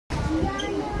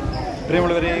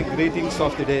പ്രിയമുള്ളവരെ, greetings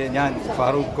of the day. ഞാൻ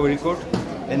ഫാറൂഖ് കോഴിക്കോട്.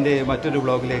 എൻ്റെ മറ്റൊരു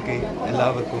വ്ളോഗിലേക്ക്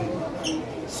എല്ലാവർക്കും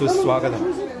സുസ്വാഗതം.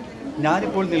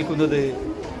 ഞാനിപ്പോൾ നിൽക്കുന്നത്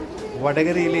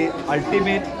വടകരയിലെ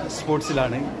അൾട്ടിമേറ്റ്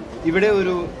സ്പോർട്സിലാണ്. ഇവിടെ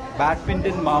ഒരു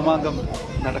ബാഡ്മിൻ്റൺ മാമാങ്കം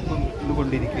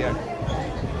നടന്നുകൊണ്ടിരിക്കുകയാണ്.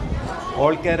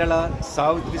 All Kerala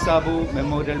south വിസാബു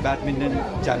memorial badminton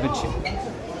championship.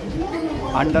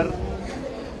 Under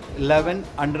 11,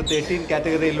 under 13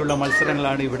 കാറ്റഗറിയിലുള്ള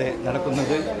മത്സരങ്ങളാണ് ഇവിടെ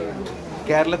നടക്കുന്നത്.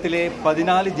 കേരളത്തിലെ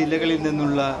 14 ജില്ലകളിൽ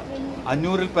നിന്നുള്ള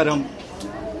 500-ൽ പരം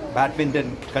ബാഡ്മിൻ്റൺ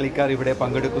കളിക്കാർ ഇവിടെ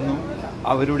പങ്കെടുക്കുന്നു.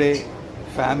 അവരുടെ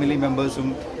ഫാമിലി മെമ്പേഴ്സും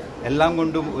എല്ലാം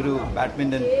കൊണ്ടും ഒരു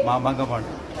ബാഡ്മിൻ്റൺ മാമാങ്കമാണ്.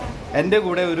 എൻ്റെ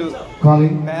കൂടെ ഒരു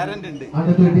പാരൻ്റ് ഉണ്ട്.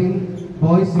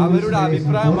 അവരുടെ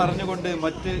അഭിപ്രായം അറിഞ്ഞുകൊണ്ട്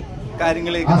മറ്റ്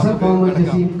കാര്യങ്ങളിലേക്ക്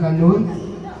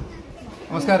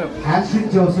നമസ്കാരം.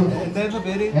 എന്തായിരുന്നു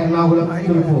പേര്? എവിടുന്നാ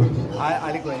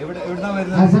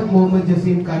വരുന്നത്?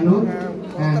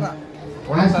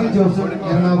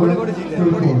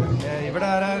 ഇവിടെ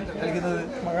ആരാ കളിക്കുന്നത്?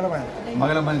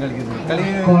 മകളമ്മൻ കളിക്കുന്നത്. കളി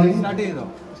സ്റ്റാർട്ട് ചെയ്തോ?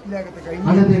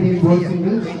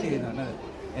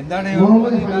 എന്താണ്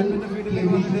ബാഡ്മിന്റൺ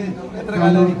ഫീൽഡിലേക്ക് വന്നിട്ട് എത്ര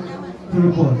കാലമായി?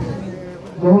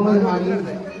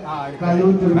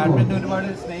 ബാഡ്മിന്റൺ ഒരുപാട്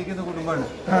സ്നേഹിക്കുന്ന കുടുംബമാണ്.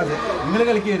 നിങ്ങൾ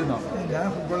കളിക്കുമായിരുന്നോ?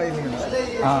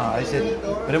 അത് ശരി.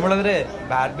 വരുമ്പോഴവരെ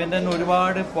ബാഡ്മിന്റൺ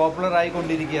ഒരുപാട് പോപ്പുലർ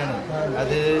ആയിക്കൊണ്ടിരിക്കുകയാണ്.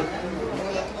 അത്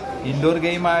ഇൻഡോർ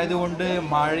ഗെയിം ആയതുകൊണ്ട്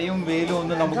മഴയും വെയിലും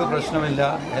ഒന്നും നമുക്ക് പ്രശ്നമില്ല.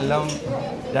 എല്ലാം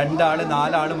 2 ആൾ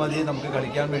 4 ആൾ മതി നമുക്ക്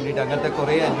കളിക്കാൻ വേണ്ടിയിട്ട്. അങ്ങനത്തെ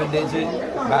കുറേ അഡ്വാൻറ്റേജ്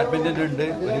ബാഡ്മിൻ്റൺ ഉണ്ട്.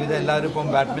 ഒരുവിധം എല്ലാവരും ഇപ്പം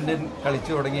ബാഡ്മിൻ്റൺ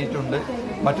കളിച്ചു തുടങ്ങിയിട്ടുണ്ട്.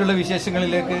 മറ്റുള്ള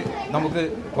വിശേഷങ്ങളിലേക്ക് നമുക്ക്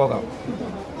പോകാം.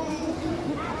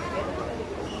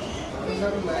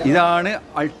 ഇതാണ്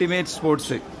ultimate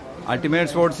sports.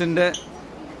 Ultimate സ്പോർട്സിൻ്റെ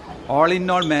all in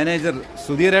all manager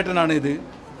സുധീരേട്ടനാണ് ഇത്.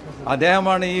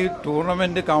 അദ്ദേഹമാണ് ഈ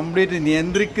ടൂർണമെൻറ്റ് കംപ്ലീറ്റ്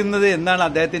നിയന്ത്രിക്കുന്നത് എന്നാണ്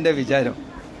അദ്ദേഹത്തിൻ്റെ വിചാരം.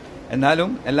 എന്നാലും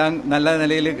എല്ലാം നല്ല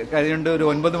നിലയിൽ കഴിയുണ്ട്. ഒരു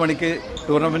 9 മണിക്ക്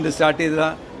ടൂർണമെൻറ്റ് സ്റ്റാർട്ട്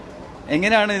ചെയ്തതാണ്.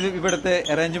 എങ്ങനെയാണ് ഇത് ഇവിടുത്തെ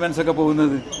അറേഞ്ച്മെൻറ്റ്സ് ഒക്കെ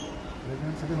പോകുന്നത്?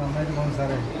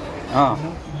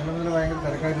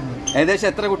 ഏകദേശം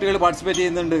എത്ര കുട്ടികൾ പാർട്ടിസിപ്പേറ്റ്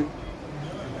ചെയ്യുന്നുണ്ട്?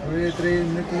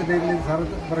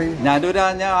 ഞാനൊരു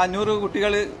 500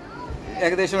 കുട്ടികൾ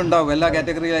ഏകദേശം ഉണ്ടാവും. എല്ലാ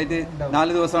കാറ്റഗറിയിലായിട്ട്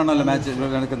 4 ദിവസമാണല്ലോ മാച്ച്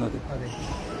നടക്കുന്നത്.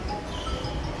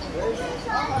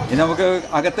 ഇനി നമുക്ക്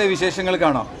അകത്തെ വിശേഷങ്ങൾ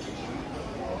കാണാം.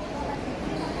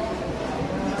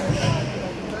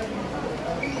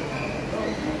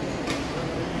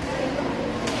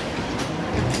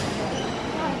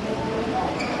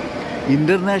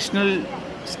 ഇന്റർനാഷണൽ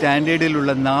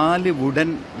സ്റ്റാൻഡേർഡിലുള്ള 4 വുഡൻ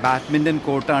ബാഡ്മിൻ്റൺ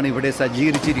കോർട്ടാണ് ഇവിടെ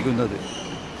സജ്ജീകരിച്ചിരിക്കുന്നത്.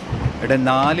 ഇവിടെ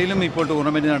 4-ലും ഇപ്പോൾ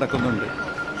ടൂർണമെൻറ്റ് നടക്കുന്നുണ്ട്.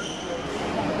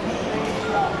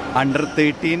 അണ്ടർ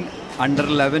 13, അണ്ടർ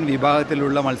 11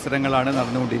 വിഭാഗത്തിലുള്ള മത്സരങ്ങളാണ്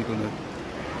നടന്നുകൊണ്ടിരിക്കുന്നത്.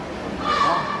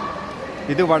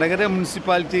 ഇത് വടകര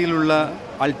മുനിസിപ്പാലിറ്റിയിലുള്ള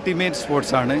അൾട്ടിമേറ്റ്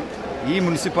സ്പോർട്സാണ്. ഈ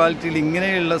മുനിസിപ്പാലിറ്റിയിൽ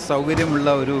ഇങ്ങനെയുള്ള സൗകര്യമുള്ള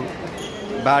ഒരു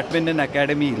ബാഡ്മിൻ്റൺ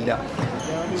അക്കാഡമി ഇല്ല.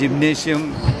 ജിംനേഷ്യം,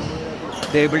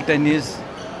 ടേബിൾ ടെന്നീസ്,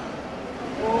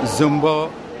 സുംബോ,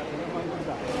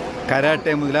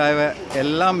 കരാട്ടെ മുതലായവ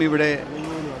എല്ലാം ഇവിടെ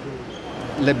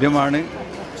ലഭ്യമാണ്.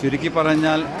 ചുരുക്കി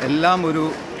പറഞ്ഞാൽ എല്ലാം ഒരു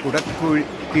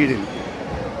കുടക്കീഴിൽ.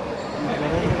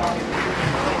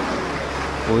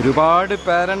 ഒരുപാട്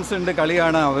പാരൻസ് ഉണ്ട് കളി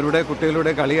കാണാൻ. അവരുടെ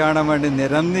കുട്ടികളുടെ കളി കാണാൻ വേണ്ടി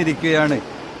നിരന്നിരിക്കുകയാണ്.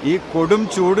 ഈ കൊടും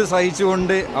ചൂട്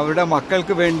സഹിച്ചുകൊണ്ട് അവരുടെ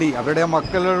മക്കൾക്ക് വേണ്ടി, അവരുടെ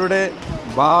മക്കളുടെ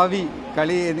ഭാവി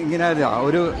കളി ഇങ്ങനെ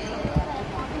ഒരു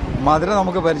മധുരം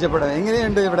നമുക്ക് പരിചയപ്പെടാം.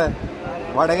 എങ്ങനെയുണ്ട് ഇവിടെ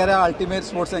വടകര അൾട്ടിമേറ്റ്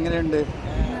സ്പോർട്സ്? എങ്ങനെയുണ്ട്?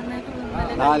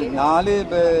 4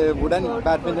 വുഡൻ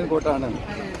ബാഡ്മിൻ്റൺ കോർട്ടാണ്.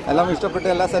 എല്ലാം ഇഷ്ടപ്പെട്ടു?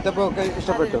 എല്ലാ സെറ്റപ്പും ഒക്കെ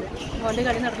ഇഷ്ടപ്പെട്ടു?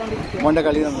 മോൻ്റെ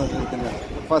കളി നടന്നുകൊണ്ടിരിക്കുന്നത്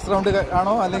ഫസ്റ്റ് റൗണ്ട്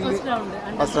ആണോ അല്ലെങ്കിൽ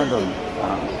ഫസ്റ്റ് റൗണ്ട് ആണ്?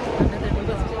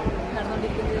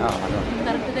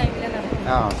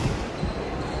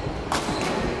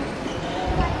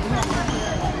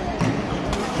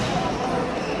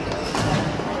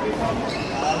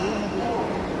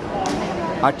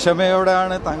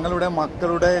 അക്ഷമയോടെയാണ് തങ്ങളുടെ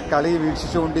മക്കളുടെ കളി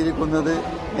വീക്ഷിച്ചുകൊണ്ടിരിക്കുന്നത്.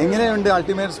 എങ്ങനെയുണ്ട്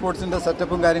അൾട്ടിമേറ്റ് സ്പോർട്സിൻ്റെ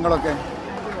സെറ്റപ്പും കാര്യങ്ങളൊക്കെ?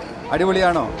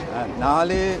 അടിപൊളിയാണോ?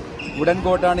 4 വുഡൻ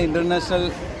കോർട്ടാണ് ഇൻ്റർനാഷണൽ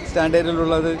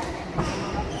സ്റ്റാൻഡേർഡിലുള്ളത്.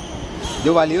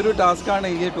 ഇത് വലിയൊരു ടാസ്ക്കാണ്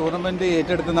ഈ ടൂർണമെൻറ്റ്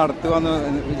ഏറ്റെടുത്ത് നടത്തുക എന്ന്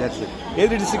വിചാരിച്ചു.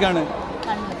 ഏത് ഡിസ്ട്രിക്റ്റാണ്?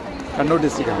 കണ്ണൂർ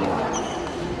ഡിസ്ട്രിക്റ്റാണ്.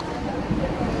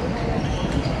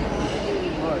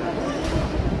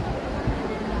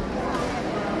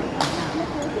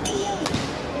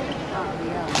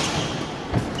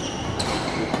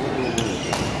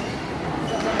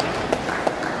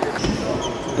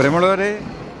 പ്രിയമുള്ളവരെ,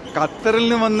 ഖത്തറിൽ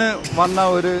നിന്ന് വന്ന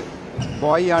ഒരു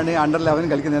ബോയ് ആണ് അണ്ടർ 11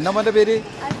 കളിക്കുന്നത്. എന്താ മോൻ്റെ പേര്?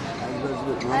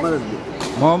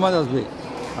 മുഹമ്മദ് അസ്ബി.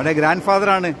 അവിടെ ഗ്രാൻഡ്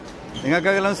ഫാദറാണ്.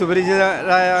 നിങ്ങൾക്കെല്ലാം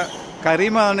സുപരിചിതരായ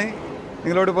കരീമാണ്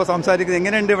നിങ്ങളോടിപ്പോൾ സംസാരിക്കുന്നത്.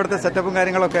 എങ്ങനെയുണ്ട് ഇവിടുത്തെ സെറ്റപ്പും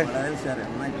കാര്യങ്ങളൊക്കെ?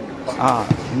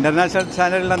 International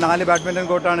സ്റ്റാൻഡേർഡിലുള്ള 4 badminton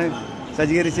കോർട്ടാണ്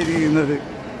സജ്ജീകരിച്ചിരിക്കുന്നത്.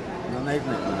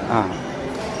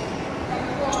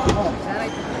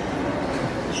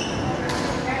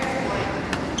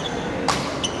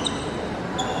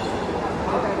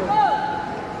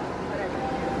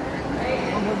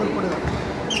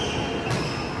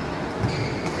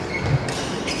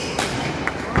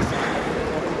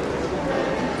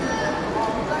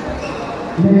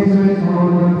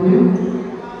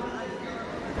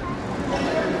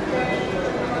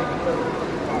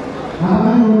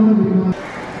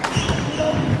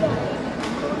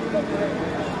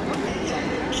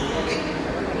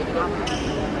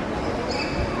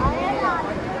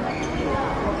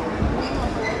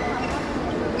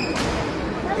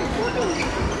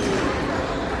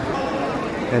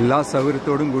 എല്ലാ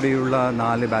സൗകര്യത്തോടും കൂടിയുള്ള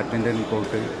 4 ബാഡ്മിൻ്റൺ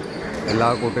കോർട്ട്. എല്ലാ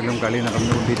കോർട്ടിലും കളി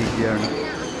നടന്നുകൊണ്ടിരിക്കുകയാണ്.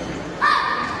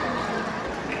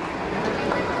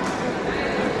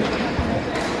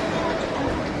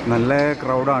 നല്ല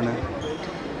ക്രൗഡാണ്.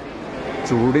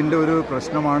 ചൂടിൻ്റെ ഒരു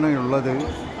പ്രശ്നമാണ് ഉള്ളത്.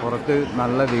 പുറത്ത്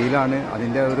നല്ല വെയിലാണ്.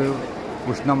 അതിൻ്റെ ഒരു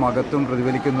ഉഷ്ണം അകത്തും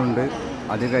പ്രതിഫലിക്കുന്നുണ്ട്.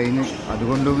 അത് കഴിഞ്ഞ്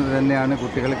അതുകൊണ്ട് തന്നെയാണ്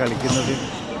കുട്ടികൾ കളിക്കുന്നത്.